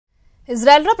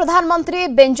इस्राएल प्रधानमंत्री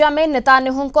बेंजामिन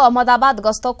नेतान्याहूଙ୍କ अहमदाबाद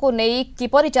गस्त को नहीं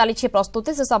किपरि चली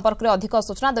प्रस्तुति से संपर्क में अधिक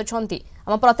सूचना देछंती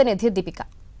हम प्रतिनिधि दीपिका।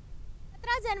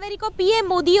 17 जनवरी को पीएम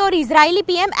मोदी और इजरायली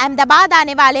पीएम अहमदाबाद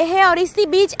आने वाले हैं और इसी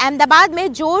बीच अहमदाबाद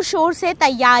में जोर शोर से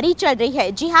तैयारी चल रही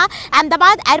है। जी हां,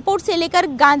 अहमदाबाद एयरपोर्ट से लेकर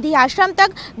गांधी आश्रम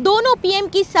तक दोनों पीएम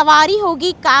की सवारी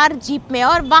होगी कार जीप में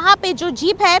और वहां पे जो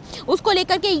जीप है उसको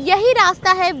लेकर के यही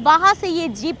रास्ता है, वहां से ये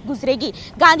जीप गुजरेगी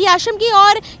गांधी आश्रम की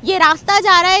और ये रास्ता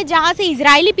जा रहा है जहां से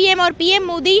इजरायली पीएम और पीएम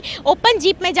मोदी ओपन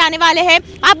जीप में जाने वाले हैं।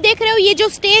 आप देख रहे हो ये जो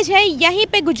स्टेज है, यहीं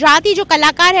पे गुजराती जो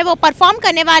कलाकार है वो परफॉर्म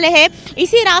करने वाले हैं।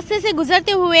 इसी रास्ते से गुजरते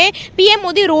हुए पीएम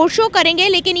मोदी रोड शो करेंगे,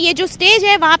 लेकिन ये जो स्टेज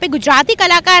है वहां पे गुजराती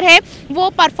कलाकार है वो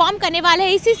परफॉर्म करने वाले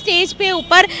हैं। इसी स्टेज पे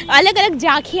ऊपर अलग अलग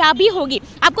झांकियां भी होगी।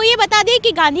 आपको ये बता दें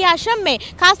कि गांधी आश्रम में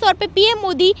खास तौर पे पीएम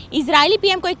मोदी इजरायली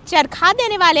पीएम को एक चरखा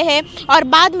देने वाले हैं और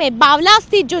बाद में बावला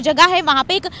स्थित जो जगह है वहां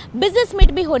पे एक बिजनेस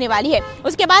मीट भी होने वाली है।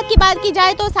 उसके बाद की बात की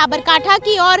जाए तो साबरकांठा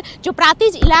की और जो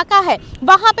प्रांतिज इलाका है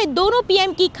वहां पे दोनों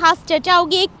पीएम की खास चर्चा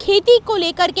होगी। खेती को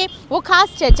लेकर के वो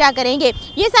खास चर्चा करेंगे।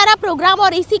 ये सारा प्रोग्राम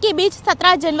और इसी के बीच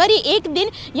 17 जनवरी एक दिन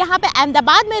यहाँ पे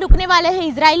अहमदाबाद में रुकने वाले हैं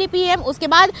इजरायली पीएम। उसके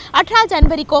बाद 18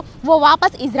 जनवरी को वो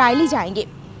वापस इजरायली जाएंगे।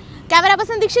 कैमरा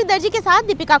पर्सन दीक्षित दर्जी के साथ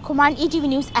दीपिका खुमान, ETV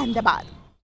न्यूज़ अहमदाबाद।